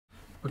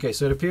Okay,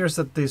 so it appears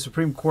that the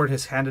Supreme Court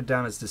has handed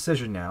down its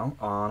decision now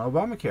on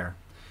Obamacare.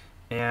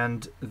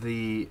 And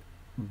the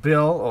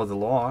bill or the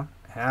law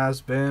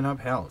has been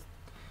upheld.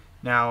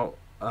 Now,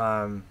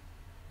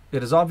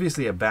 it is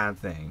obviously a bad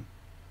thing,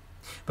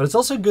 but it's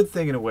also a good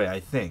thing in a way, I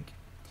think.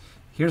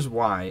 Here's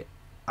why.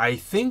 I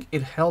think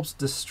it helps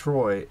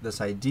destroy this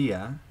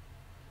idea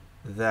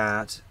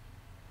that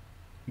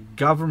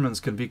governments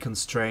can be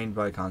constrained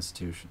by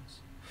constitutions.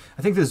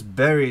 I think this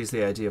buries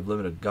the idea of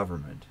limited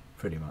government,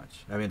 pretty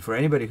much. I mean, for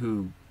anybody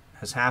who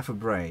has half a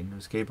brain,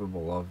 who's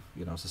capable of,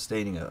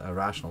 sustaining a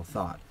rational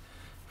thought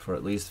for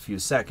at least a few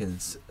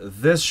seconds,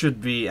 this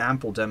should be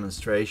ample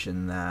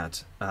demonstration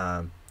that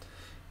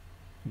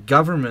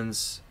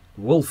governments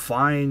will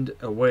find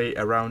a way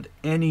around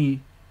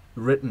any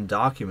written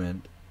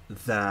document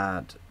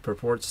that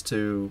purports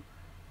to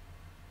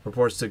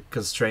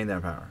constrain their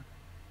power.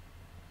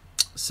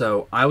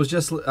 So I was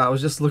just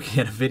looking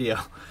at a video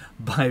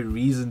by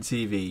Reason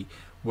TV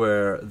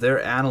where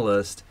their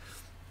analyst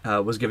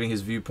was giving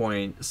his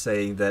viewpoint,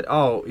 saying that,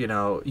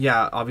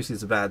 yeah, obviously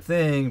it's a bad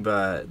thing,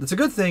 but it's a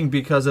good thing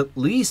because at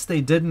least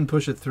they didn't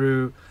push it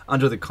through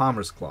under the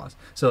Commerce Clause.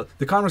 So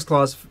the Commerce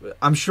Clause,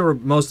 I'm sure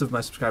most of my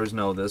subscribers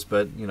know this,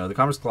 but the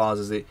Commerce Clause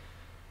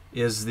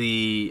is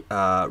the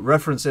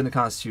reference in the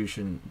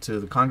Constitution to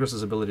the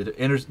Congress's ability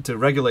to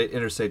regulate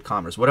interstate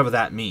commerce, whatever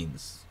that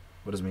means.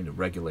 What does it mean to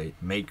regulate?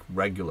 Make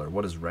regular.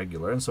 What is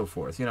regular? And so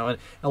forth. And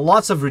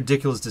lots of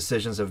ridiculous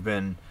decisions have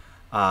been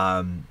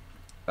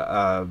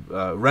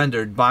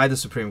rendered by the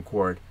Supreme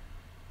Court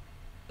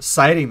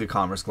citing the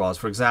Commerce Clause.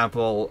 For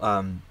example,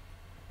 in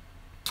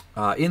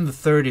the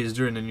 30s,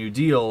 during the New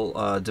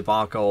Deal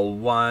debacle,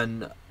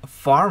 one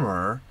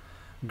farmer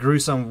grew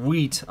some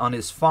wheat on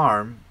his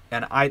farm,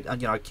 and I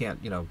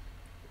can't,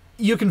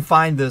 you can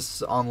find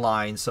this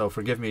online, so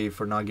forgive me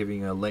for not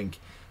giving a link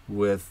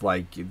with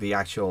like the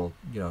actual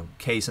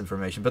case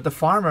information. But the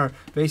farmer,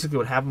 basically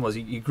what happened was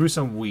he grew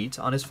some wheat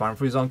on his farm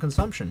for his own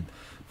consumption,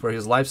 for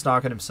his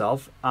livestock and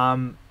himself,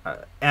 and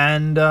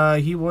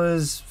he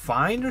was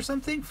fined or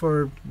something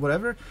for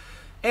whatever.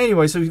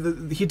 Anyway, so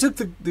he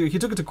took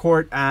it to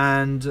court,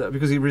 and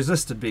because he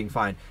resisted being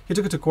fined, he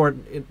took it to court.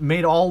 It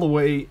made all the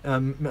way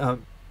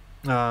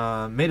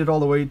made it all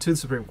the way to the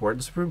Supreme Court.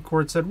 The Supreme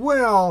Court said,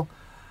 well,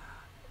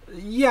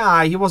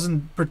 yeah, he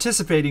wasn't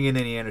participating in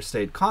any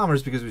interstate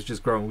commerce because he was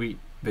just growing wheat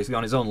basically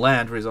on his own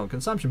land for his own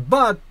consumption.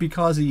 But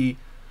because he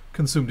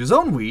consumed his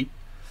own wheat,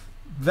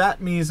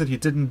 that means that he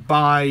didn't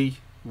buy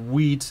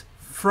wheat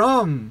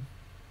from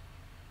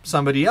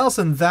somebody else,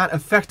 and that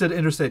affected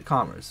interstate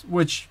commerce,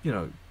 which,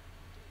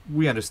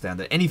 we understand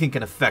that anything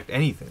can affect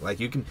anything. Like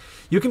you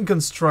can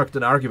construct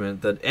an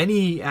argument that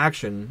any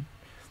action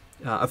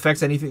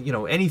affects anything,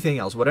 anything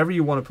else, whatever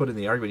you want to put in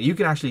the argument. You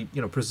can actually,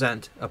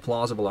 present a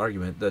plausible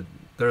argument that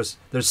there's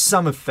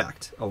some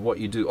effect of what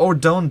you do or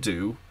don't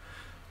do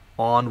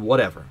on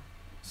whatever.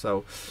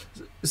 So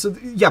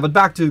yeah, but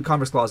back to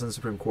Commerce Clause in the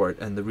Supreme Court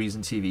and the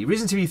Reason TV.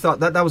 Reason TV thought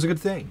that that was a good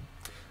thing,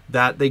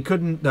 that they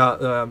couldn't.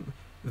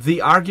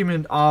 The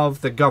argument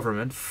of the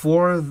government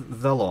for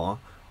the law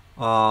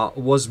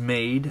was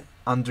made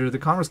under the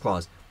Commerce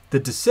Clause. The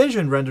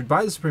decision rendered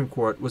by the Supreme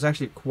Court was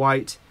actually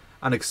quite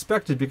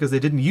unexpected because they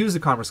didn't use the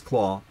Commerce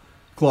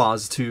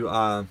Clause to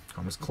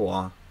Commerce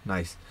Clause.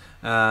 Nice.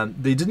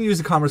 They didn't use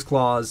the Commerce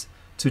Clause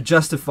to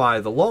justify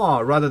the law.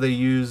 Rather, they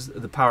used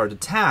the power to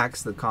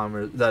tax that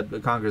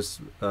Congress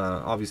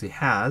obviously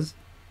has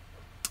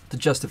to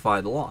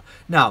justify the law.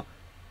 Now,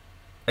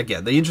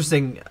 again, the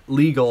interesting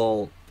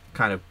legal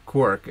kind of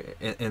quirk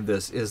in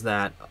this is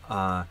that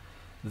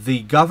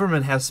the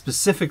government has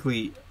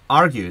specifically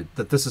argued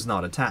that this is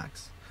not a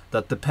tax,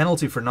 that the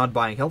penalty for not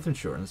buying health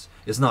insurance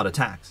is not a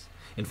tax.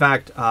 In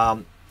fact,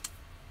 it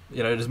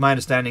is my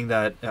understanding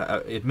that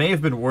it may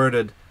have been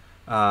worded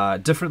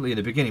differently in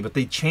the beginning, but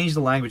they changed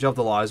the language of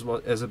the law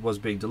as it was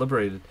being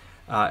deliberated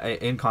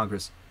in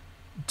Congress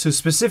to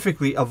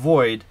specifically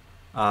avoid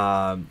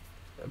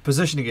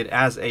positioning it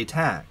as a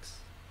tax.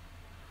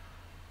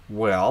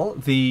 Well,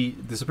 the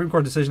Supreme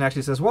Court decision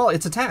actually says, well,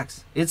 it's a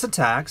tax. It's a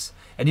tax,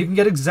 and you can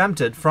get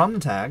exempted from the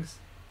tax,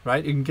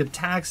 right? You can get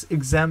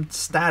tax-exempt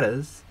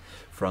status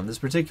from this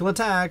particular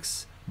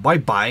tax by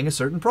buying a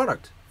certain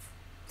product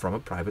from a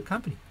private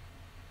company.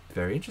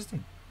 Very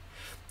interesting.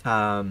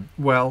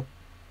 Well,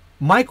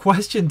 my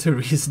question to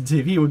Reason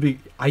TV would be,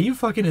 are you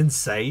fucking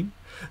insane?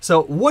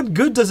 So what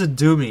good does it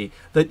do me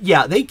that,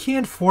 yeah, they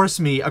can't force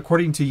me,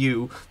 according to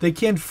you, they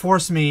can't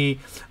force me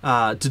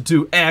to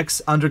do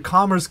X under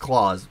Commerce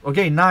Clause.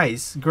 Okay,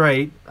 nice,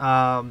 great,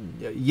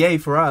 yay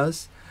for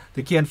us.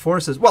 They can't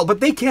force us. Well,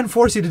 but they can't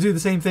force you to do the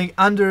same thing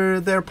under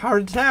their power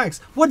to tax.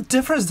 What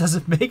difference does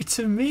it make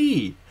to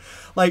me?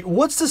 Like,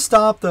 what's to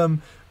stop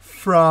them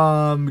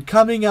from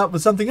coming up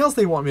with something else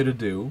they want me to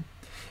do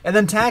and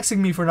then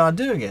taxing me for not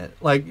doing it?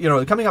 Like,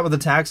 coming up with a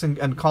tax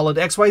and call it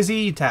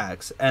XYZ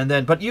tax. And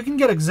then, but you can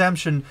get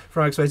exemption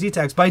from XYZ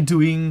tax by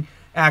doing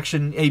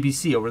action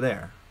ABC over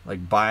there.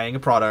 Like buying a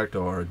product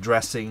or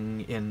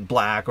dressing in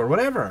black or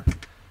whatever.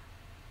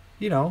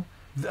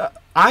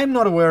 I'm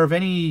not aware of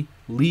any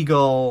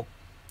legal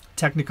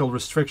technical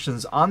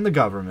restrictions on the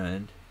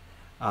government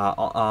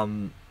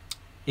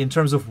in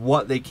terms of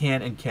what they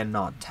can and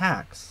cannot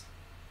tax.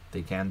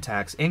 They can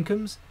tax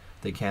incomes.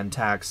 They can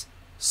tax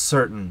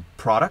certain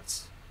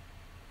products,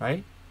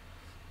 right?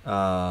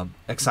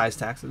 Excise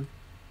taxes.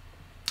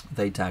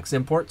 They tax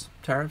imports,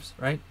 tariffs,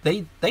 right?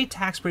 They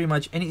tax pretty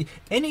much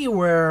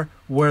anywhere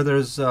where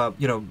there's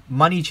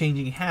money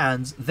changing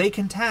hands. They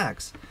can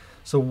tax.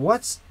 So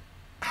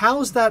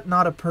how is that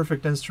not a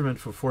perfect instrument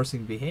for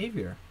forcing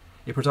behavior?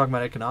 If we're talking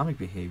about economic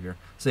behavior,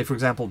 say for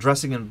example,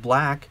 dressing in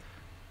black,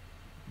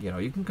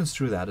 you can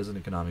construe that as an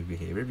economic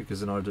behavior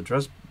because in order to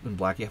dress in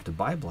black, you have to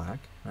buy black,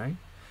 right?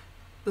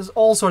 There's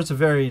all sorts of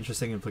very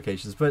interesting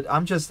implications, but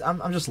I'm just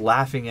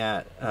laughing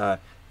at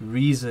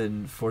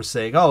reason for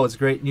saying, oh, it's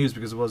great news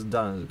because it wasn't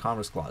done in the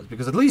Commerce Clause,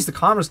 because at least the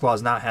Commerce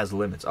Clause now has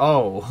limits.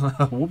 Oh,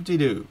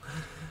 whoop-de-doo.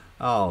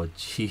 Oh,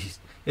 jeez.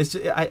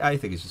 I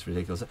think it's just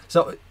ridiculous.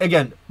 So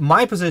again,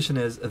 my position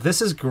is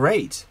this is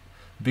great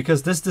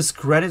because this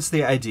discredits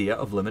the idea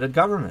of limited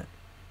government.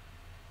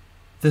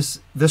 This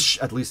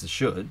at least it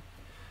should.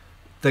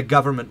 The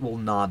government will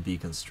not be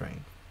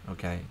constrained,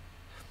 okay?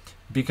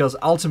 Because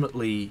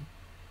ultimately,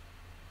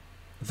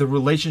 the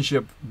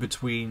relationship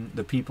between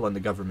the people and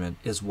the government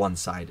is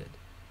one-sided.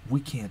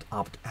 We can't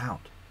opt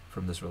out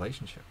from this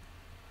relationship.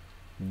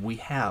 We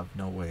have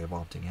no way of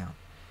opting out.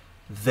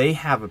 They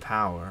have a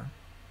power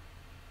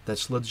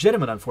that's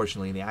legitimate,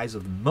 unfortunately, in the eyes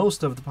of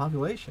most of the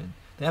population.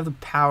 They have the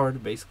power to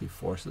basically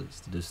force us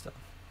to do stuff,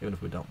 even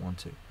if we don't want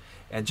to.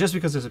 And just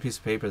because there's a piece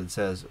of paper that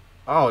says,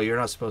 oh, you're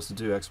not supposed to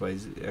do X, Y,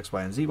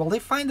 and Z, well, they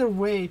find their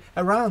way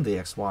around the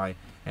X, Y,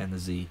 and the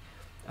Z,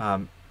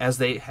 as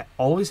they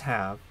always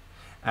have.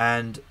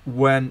 And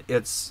when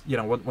it's,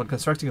 when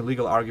constructing a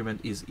legal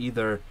argument is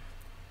either,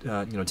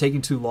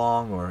 taking too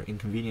long or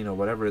inconvenient or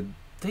whatever,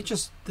 they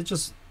just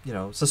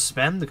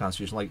suspend the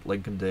Constitution like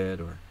Lincoln did,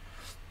 or,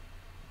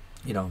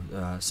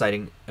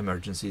 citing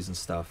emergencies and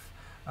stuff.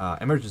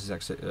 Emergencies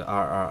actually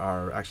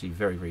are actually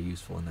very, very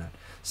useful in that.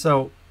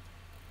 So,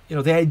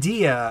 the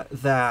idea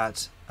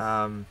that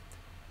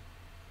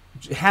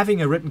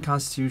having a written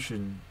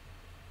constitution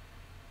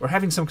or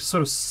having some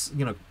sort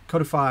of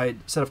codified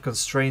set of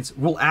constraints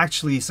will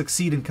actually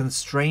succeed in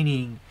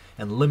constraining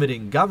and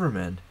limiting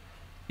government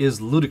is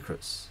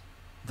ludicrous.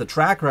 The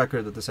track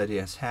record that this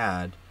idea has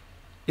had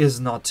is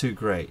not too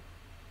great.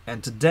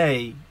 And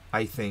today,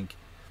 I think,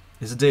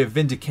 is a day of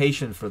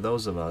vindication for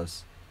those of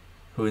us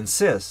who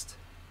insist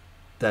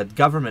that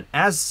government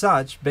as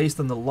such, based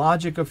on the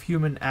logic of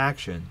human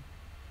action,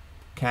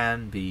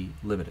 can be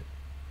limited.